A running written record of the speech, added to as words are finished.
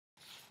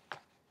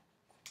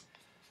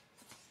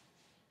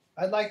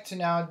I'd like to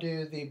now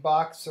do the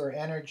box or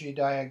energy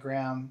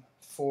diagram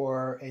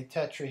for a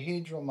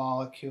tetrahedral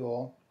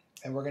molecule,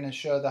 and we're going to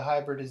show the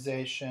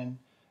hybridization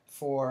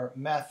for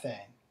methane.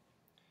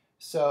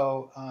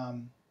 So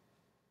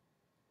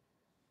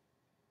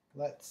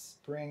let's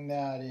bring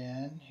that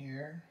in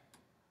here.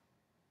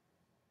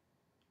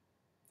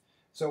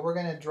 So we're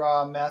going to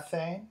draw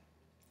methane,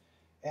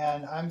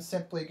 and I'm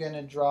simply going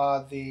to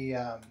draw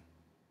the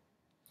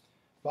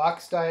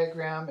box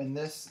diagram in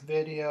this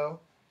video,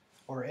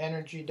 or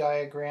energy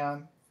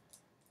diagram,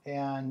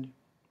 and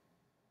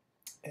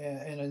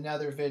in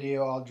another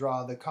video I'll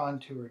draw the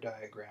contour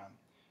diagram.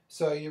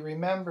 So you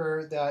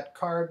remember that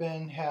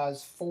carbon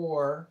has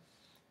 4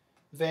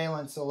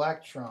 valence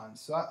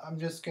electrons. So I'm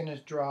just going to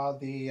draw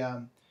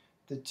the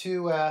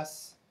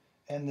 2s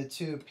and the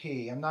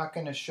 2p. I'm not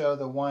going to show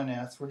the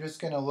 1s. We're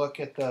just going to look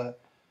at the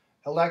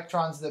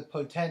electrons that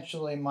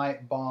potentially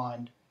might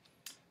bond.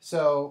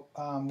 So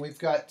we've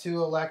got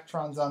 2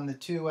 electrons on the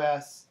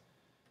 2s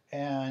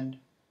and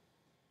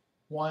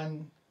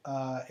 1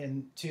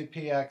 in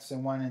 2px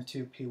and 1 in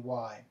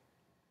 2py.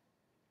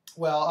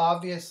 Well,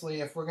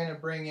 obviously, if we're going to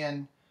bring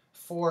in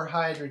 4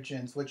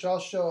 hydrogens, which I'll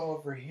show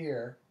over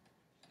here,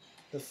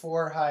 the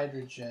 4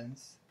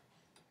 hydrogens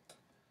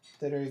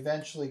that are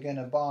eventually going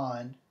to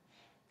bond,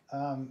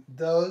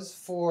 those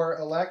 4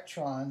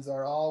 electrons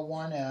are all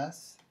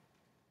 1s.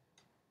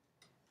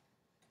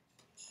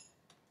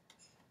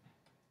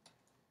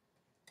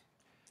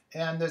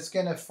 And that's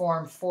going to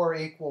form 4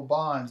 equal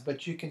bonds.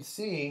 But you can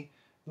see,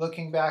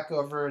 looking back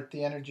over at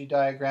the energy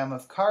diagram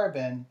of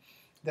carbon,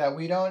 that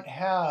we don't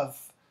have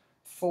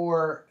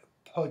 4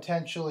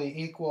 potentially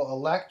equal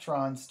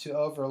electrons to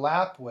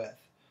overlap with.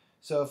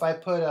 So if I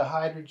put a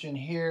hydrogen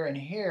here and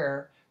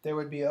here, there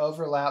would be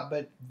overlap,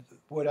 but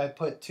would I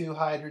put 2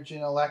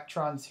 hydrogen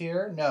electrons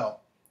here? No,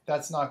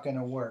 that's not going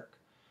to work.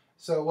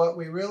 So what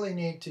we really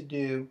need to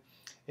do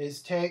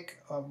is take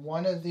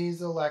one of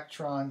these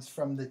electrons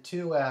from the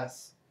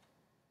 2s,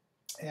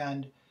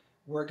 and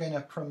we're going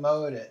to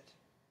promote it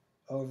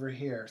over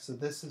here. So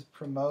this is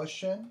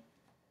promotion.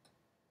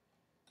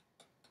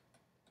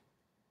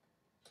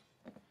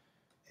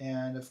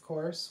 And of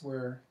course,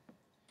 we're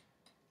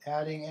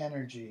adding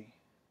energy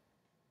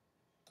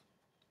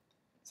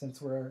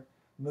since we're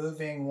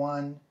moving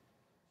one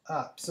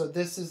up. So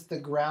this is the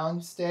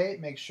ground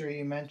state. Make sure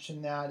you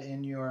mention that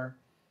in your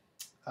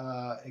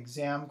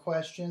exam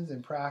questions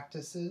and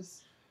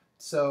practices.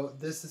 So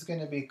this is going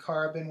to be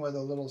carbon with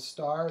a little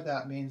star.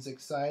 That means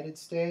excited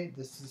state.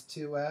 This is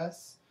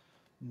 2s.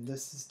 And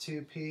this is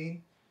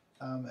 2p.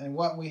 And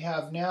what we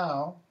have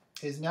now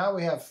is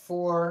we have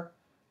 4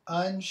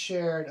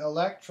 unshared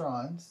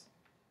electrons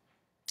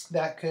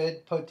that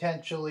could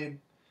potentially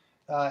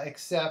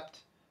accept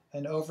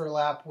an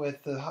overlap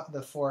with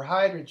the 4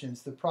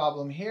 hydrogens. The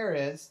problem here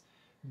is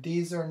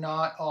these are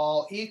not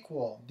all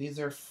equal. These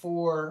are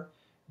 4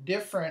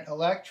 different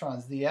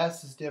electrons. The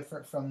s is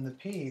different from the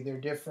p.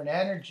 They're different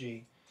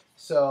energy.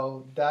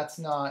 So that's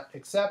not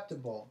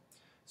acceptable.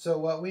 So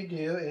what we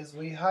do is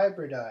we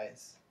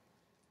hybridize.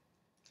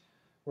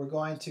 We're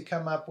going to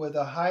come up with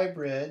a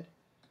hybrid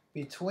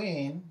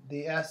between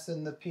the s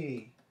and the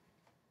p.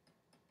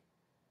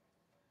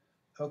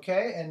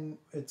 Okay, and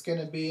it's going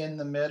to be in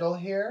the middle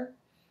here,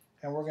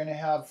 and we're going to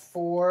have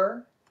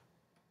 4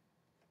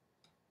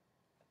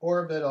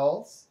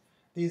 orbitals.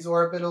 These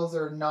orbitals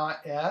are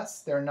not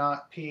s, they're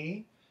not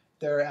p,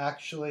 they're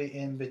actually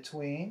in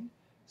between.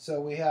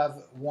 So we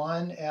have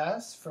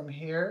 1s from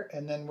here,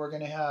 and then we're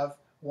going to have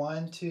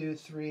 1, 2,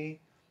 3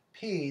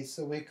 p's.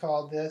 So we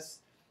call this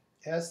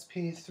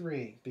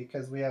sp3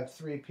 because we have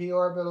 3 p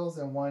orbitals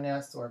and 1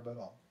 s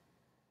orbital.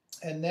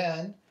 And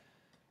then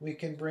we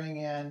can bring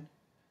in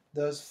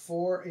those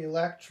 4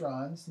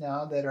 electrons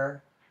now that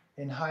are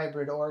in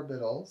hybrid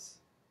orbitals.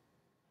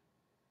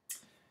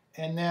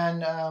 And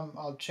then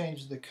I'll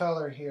change the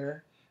color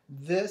here.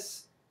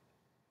 This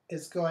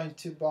is going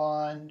to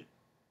bond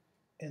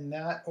in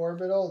that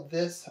orbital.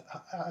 This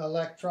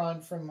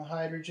electron from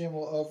hydrogen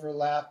will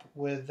overlap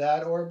with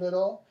that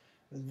orbital.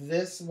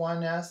 This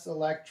 1s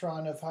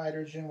electron of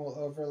hydrogen will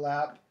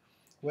overlap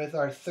with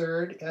our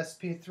 3rd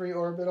sp3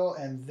 orbital,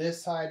 and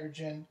this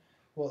hydrogen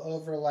will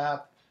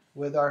overlap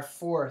with our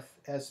 4th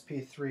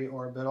sp3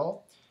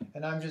 orbital.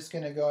 And I'm just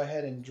going to go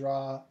ahead and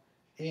draw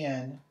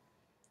in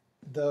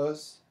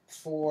those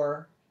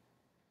 4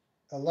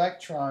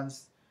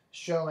 electrons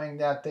showing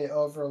that they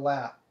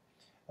overlap.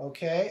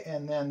 Okay,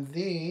 and then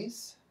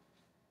these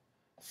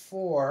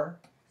 4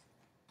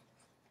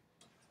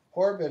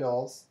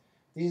 orbitals,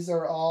 these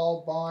are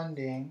all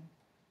bonding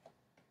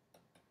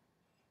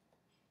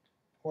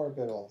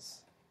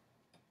orbitals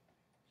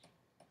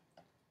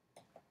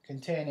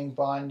containing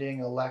bonding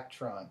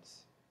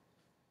electrons.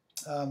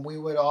 We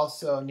would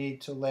also need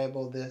to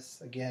label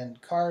this, again,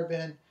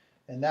 carbon,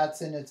 and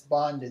that's in its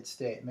bonded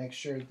state. Make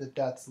sure that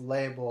that's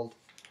labeled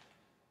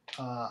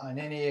on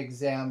any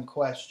exam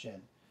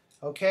question.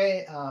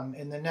 Okay,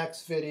 in the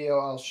next video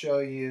I'll show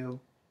you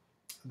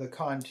the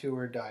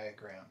contour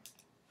diagram.